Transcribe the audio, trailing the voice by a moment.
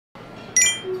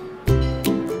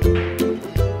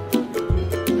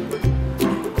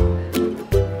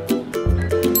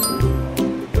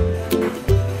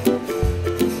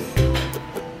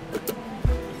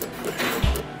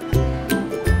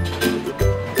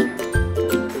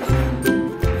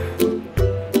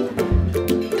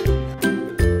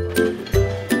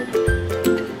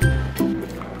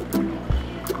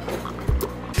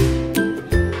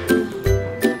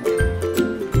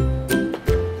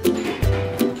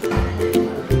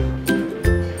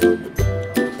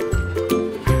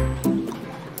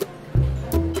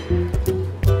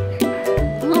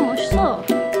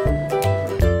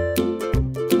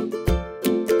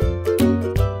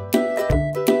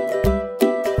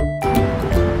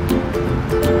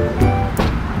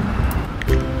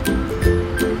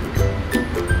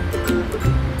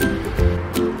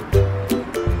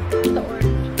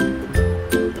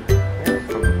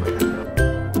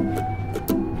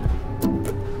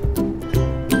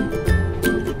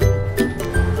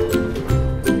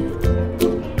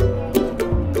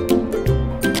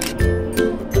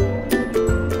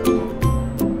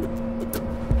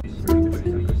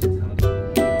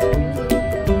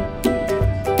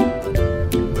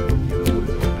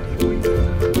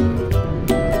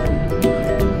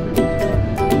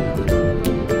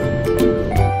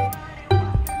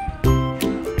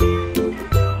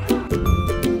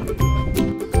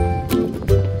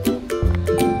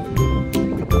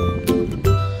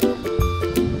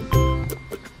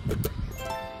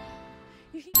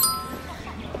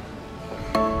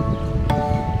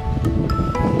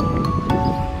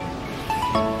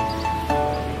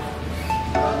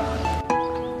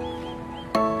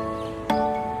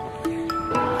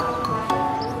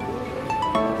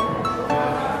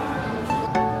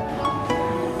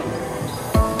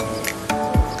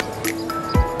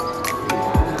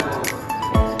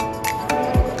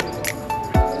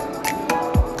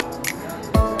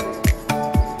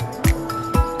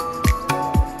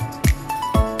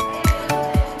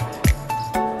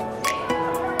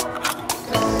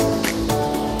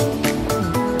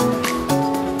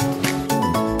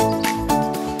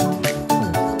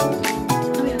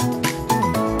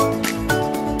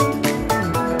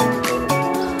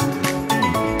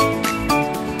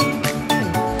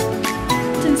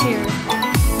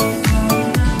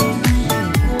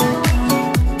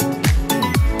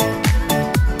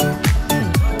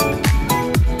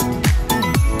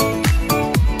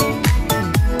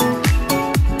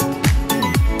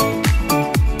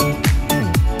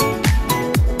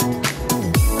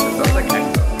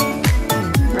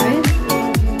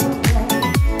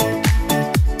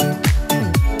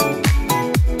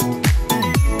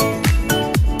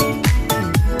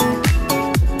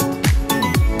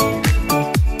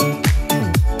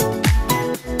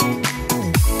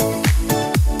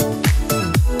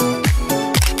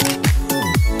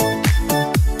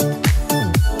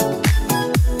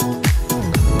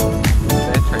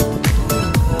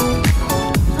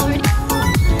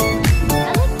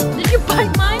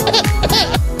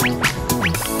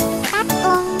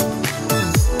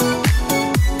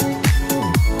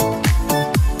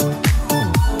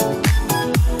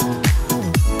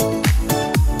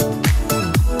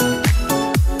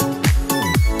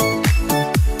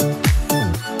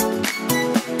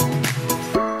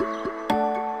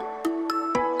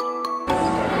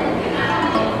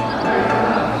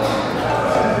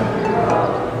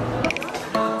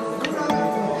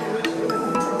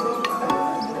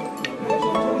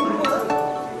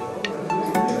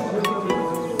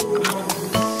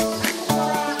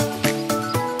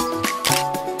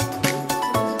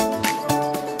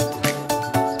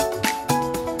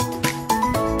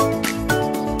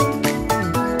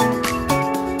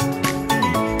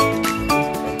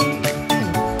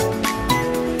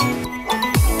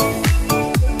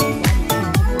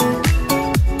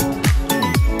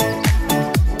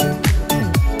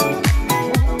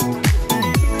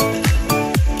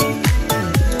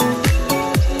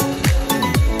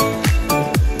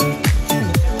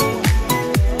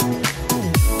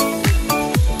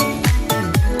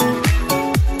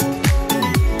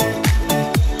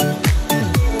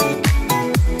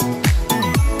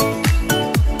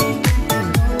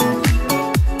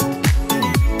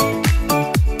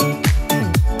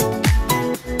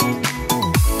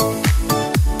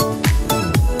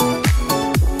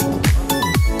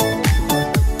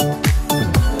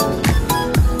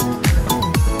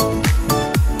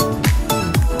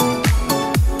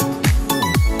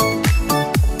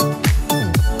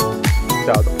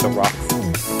out of the rocks.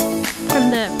 From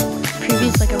the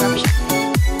previous like eruption.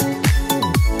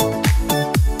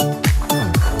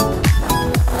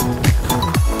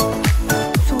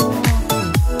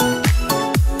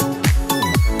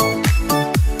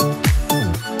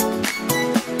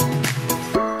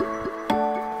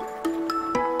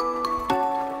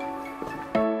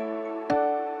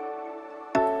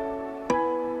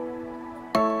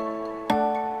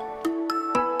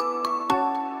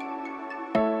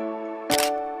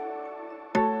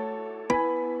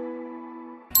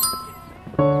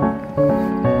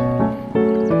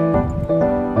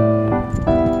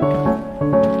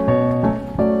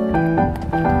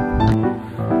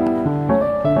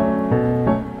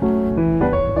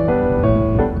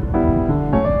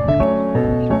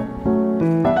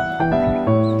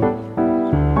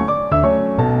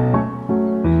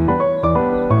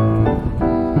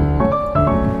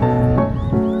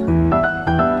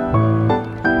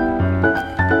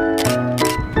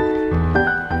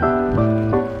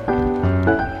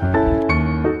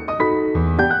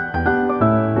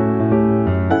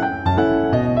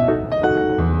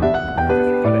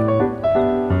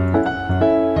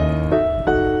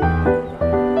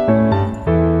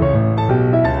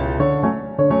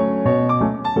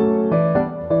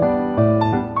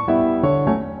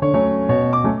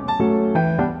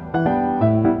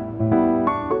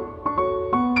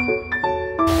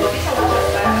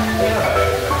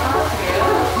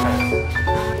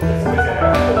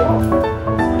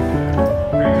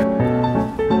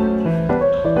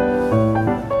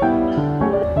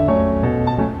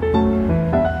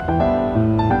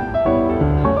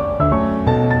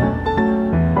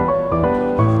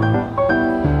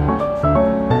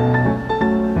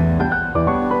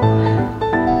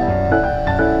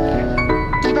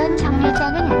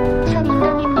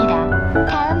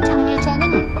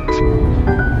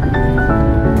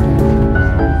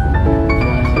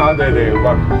 네네,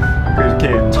 막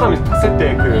이렇게 처음 탔을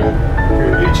때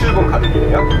그 일출봉 가는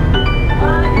길이에요?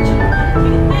 아, 일출봉 가는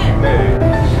길인데? 네.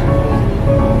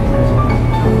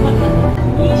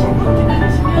 20분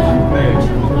기다리시면 네.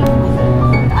 일출봉 가는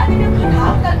곳은 아니면 그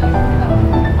다음 달도 있습니다.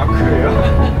 아, 그래요?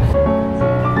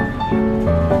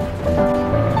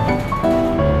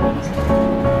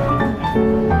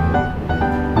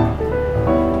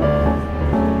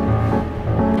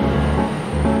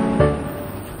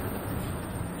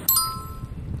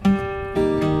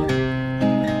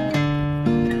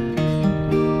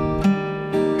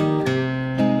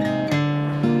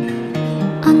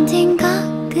 언젠가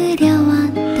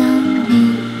그려왔던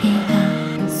미래가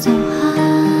so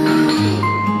high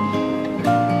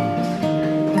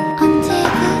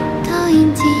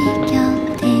언제부터인지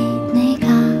곁에 내가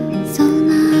so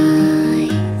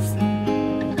nice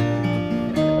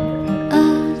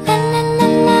Oh la la la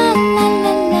la la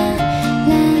la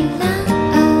la la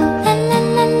Oh la la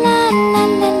la la la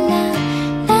la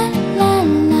la la la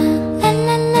la la la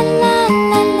la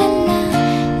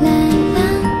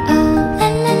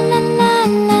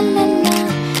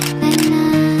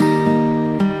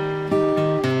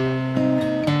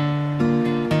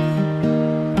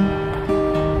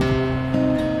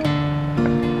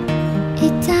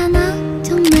있잖아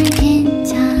정말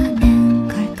괜찮은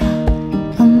걸까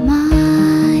Oh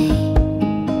my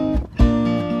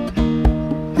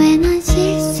왜 난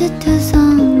실수투성이인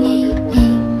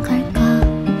걸까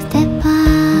Step by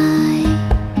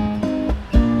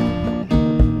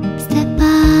Step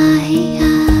by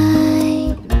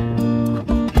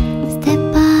Step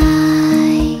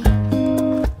by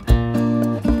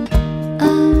Oh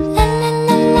la la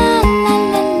la la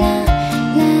la la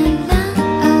la la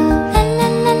Oh la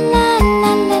la la la la la la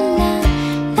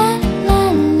la la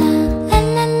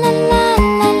la la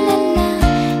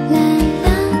la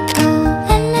la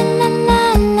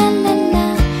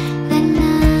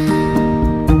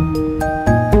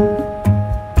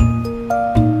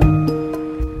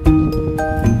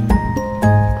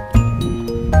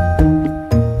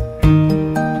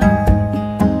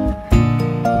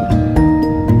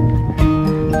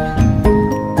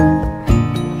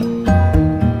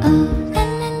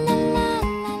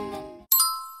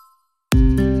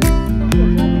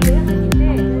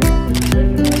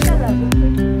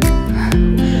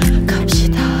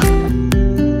갑시다.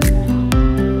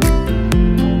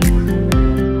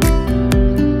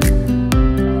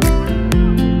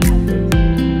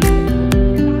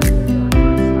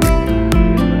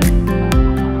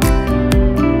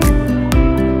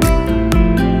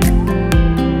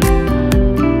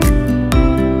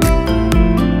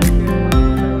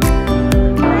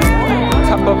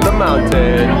 Top of the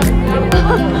mountain.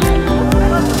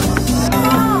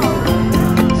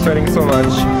 Sweating so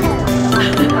much.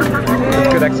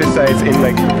 good exercise in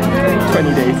like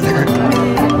 20 days.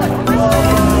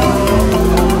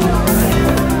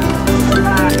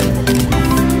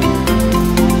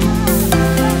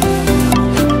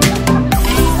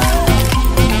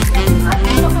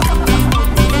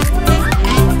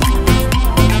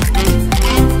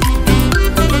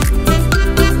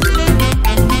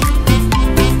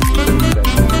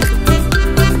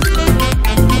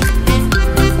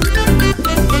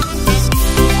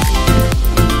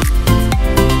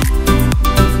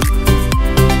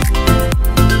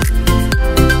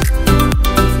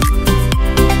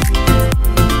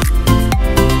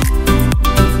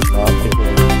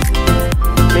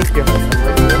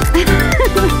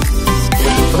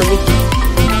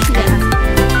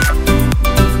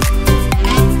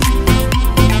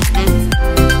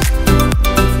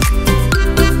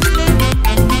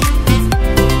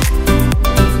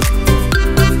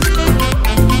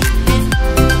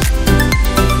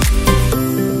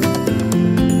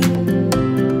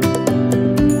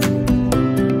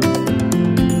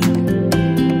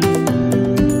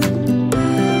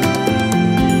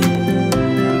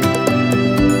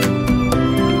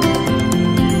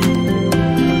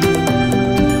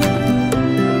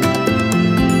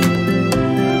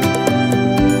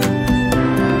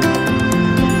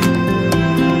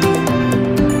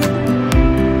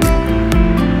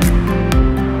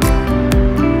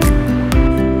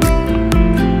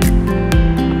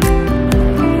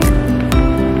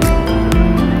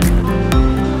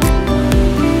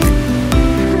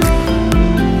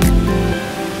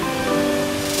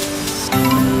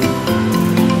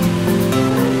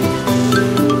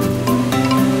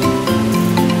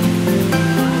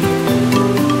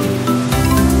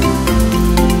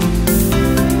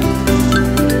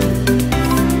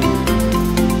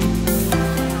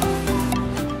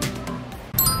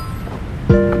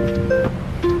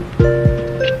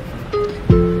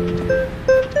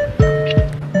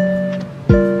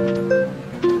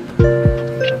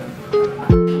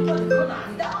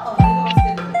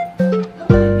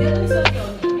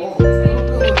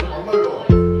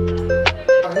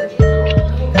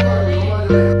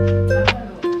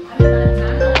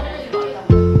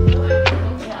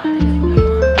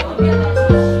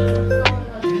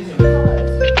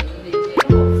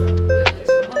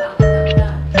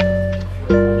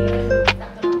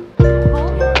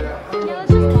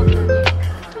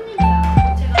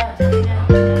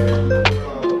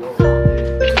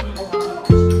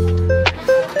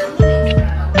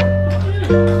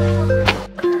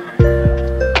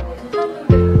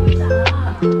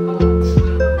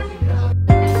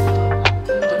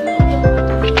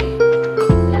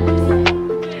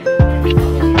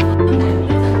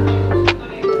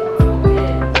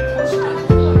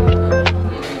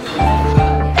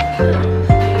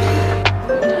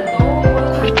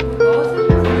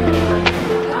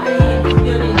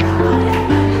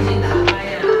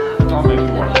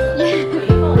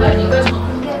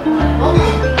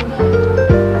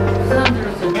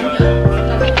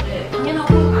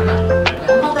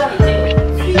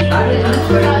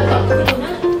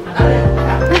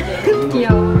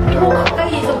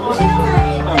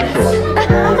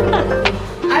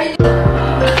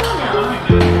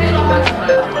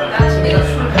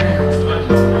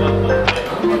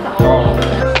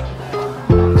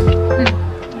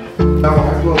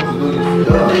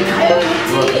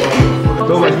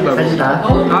 너무 맛있다고.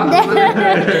 네.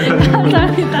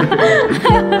 감사합니다.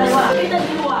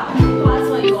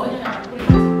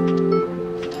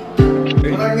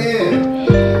 사장님,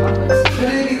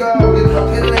 쓰레기가 우리 다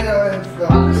퇴근해야 했어.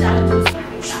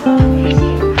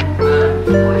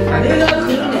 내가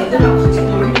그런 애들하고 같이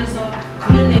놀면서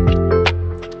그런 애.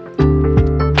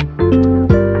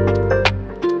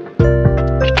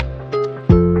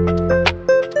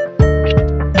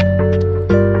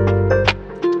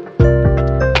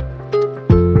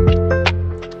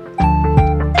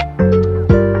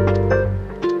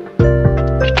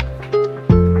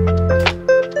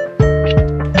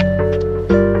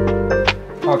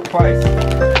 Oh, twice.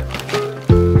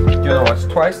 You wanna watch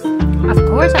twice? Of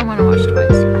course I want to watch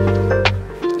twice.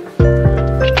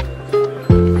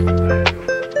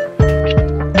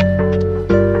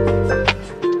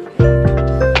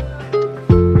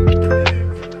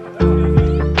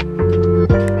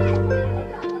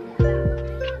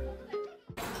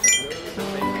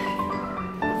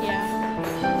 Yeah.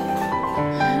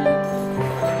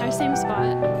 Our same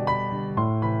spot.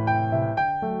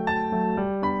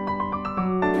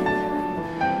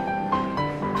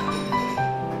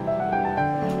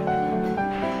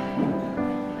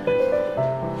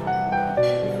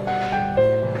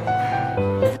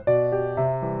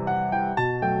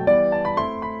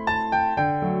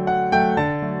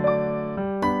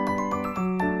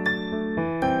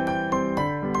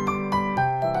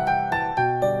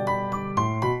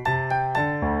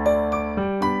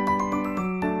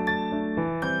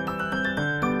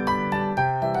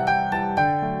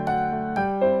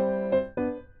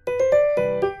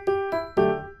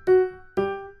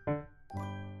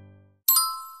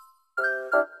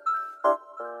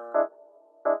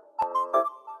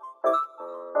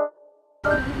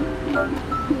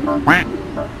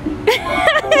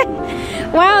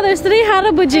 Wow, there's 3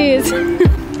 halibutjis.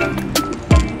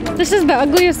 This is the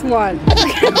ugliest one.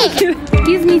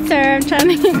 Excuse me, sir.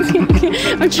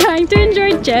 I'm trying to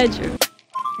enjoy Jeju.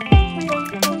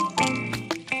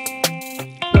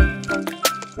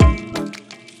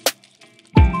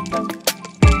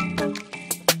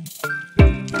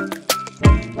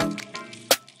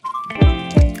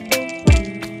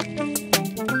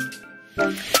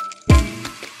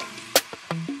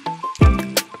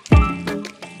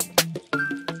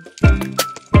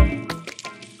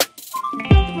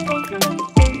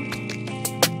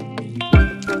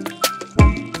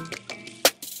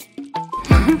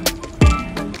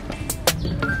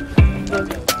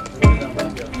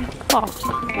 Oh.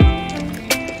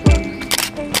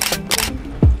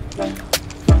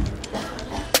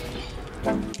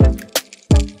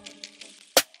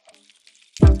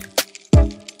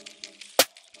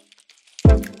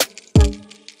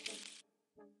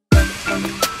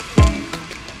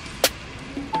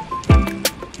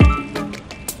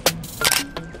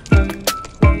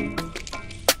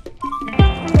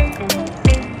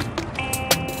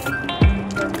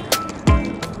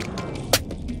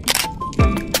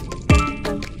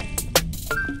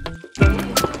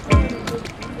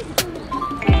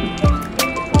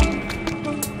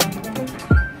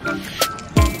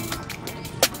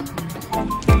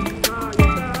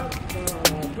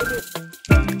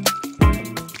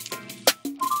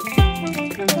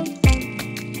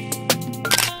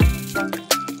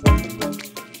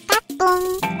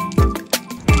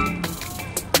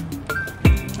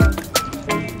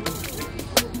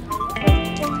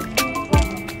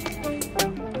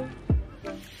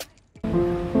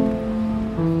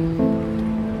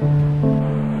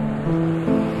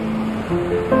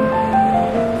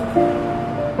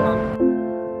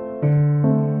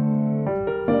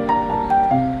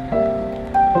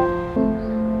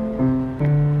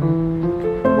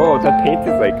 Whoa, that paint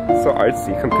is like so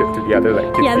artsy compared to the other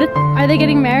like kids. Yeah, are they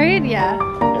getting married? Yeah.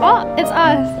 Oh, it's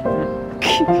us.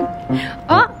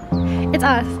 Oh, it's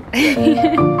us. Hey,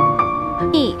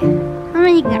 how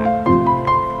many got?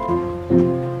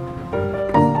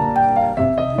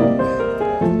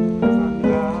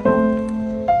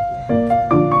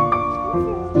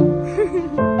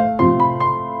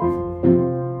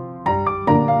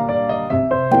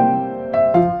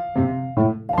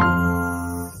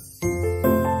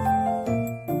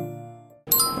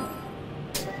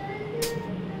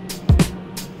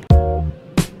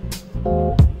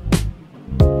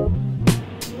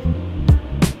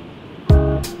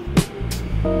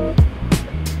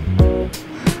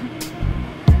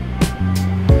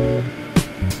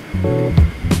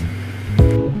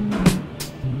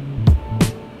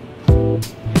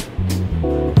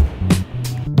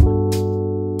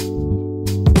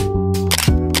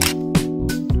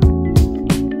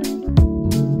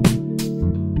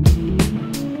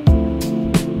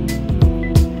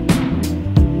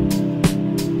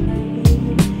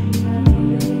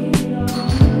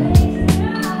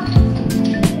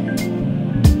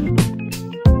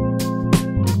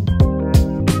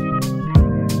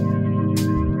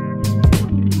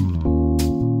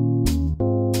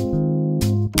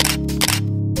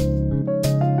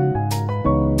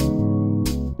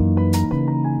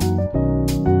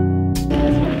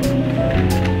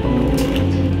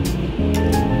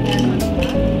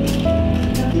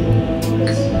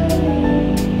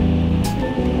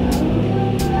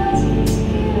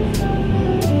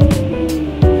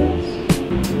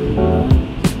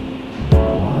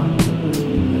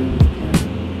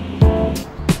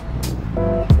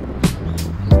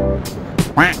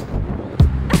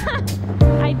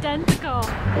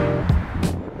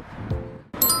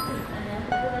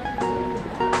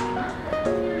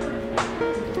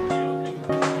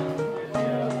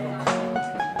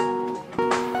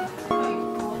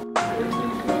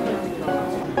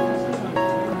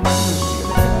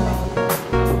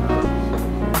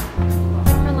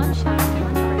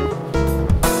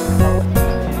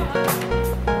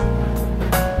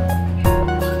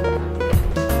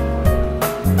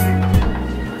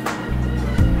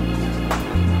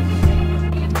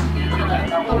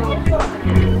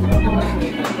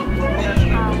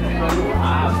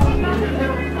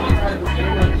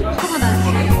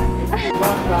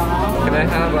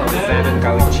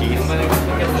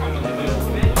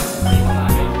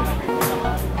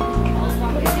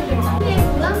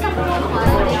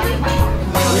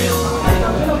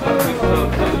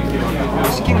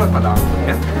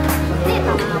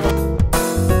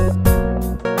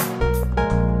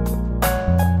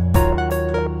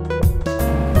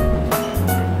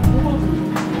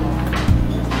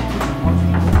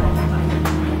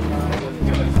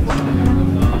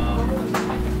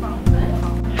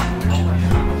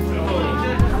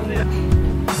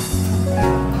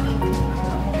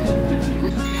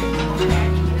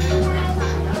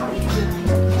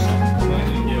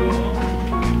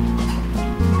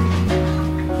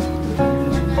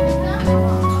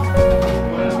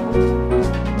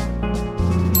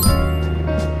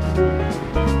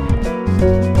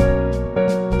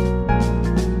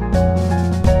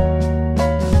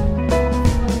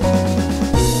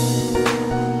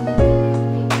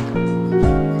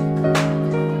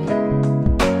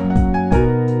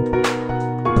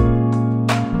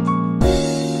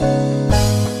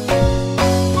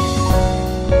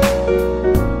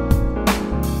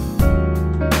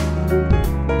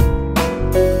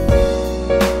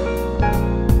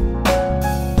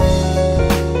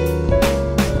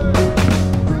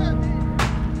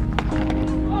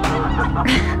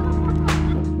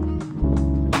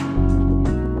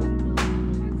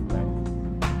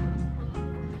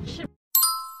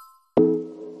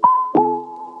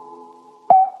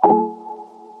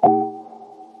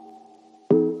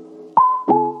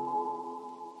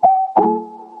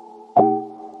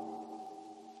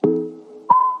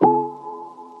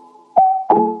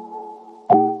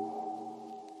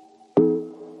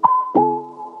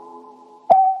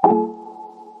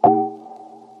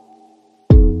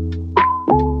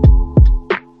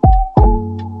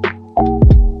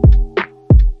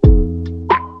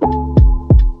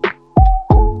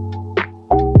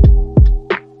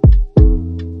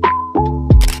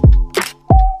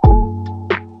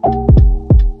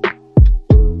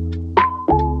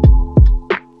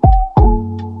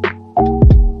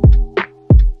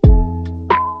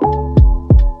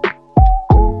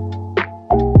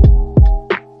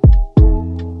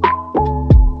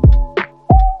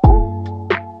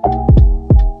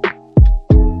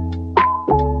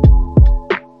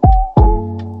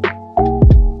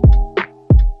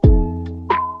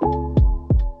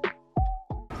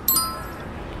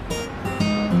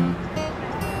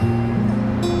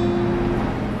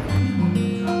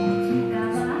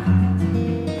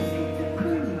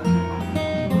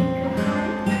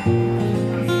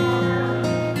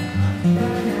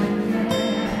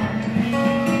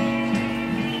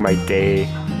 My day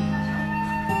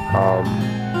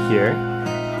here.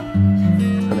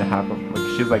 Gonna have like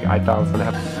she's like I thought I was gonna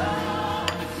have.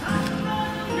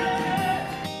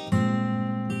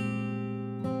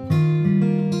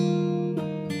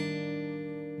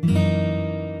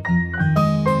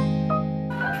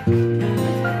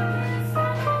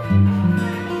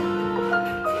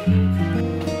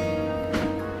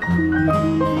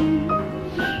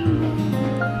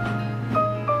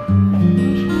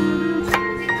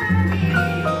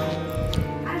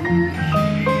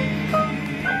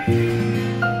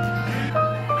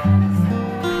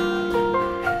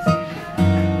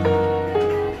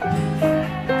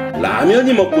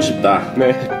 라면이 먹고 싶다.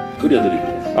 네.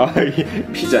 끓여드리고. 아 예.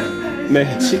 피자.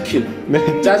 네. 치킨.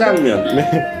 네. 짜장면. 네.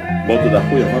 모두 다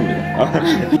호영합니다.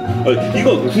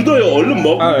 이거 굳어요. 얼른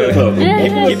먹으면서.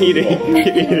 이래.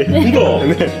 굳어.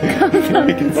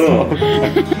 맛있어요.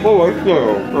 맛있어요.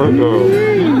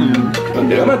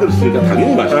 내가 만들었으니까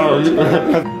당연히 맛있어.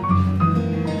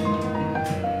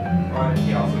 아,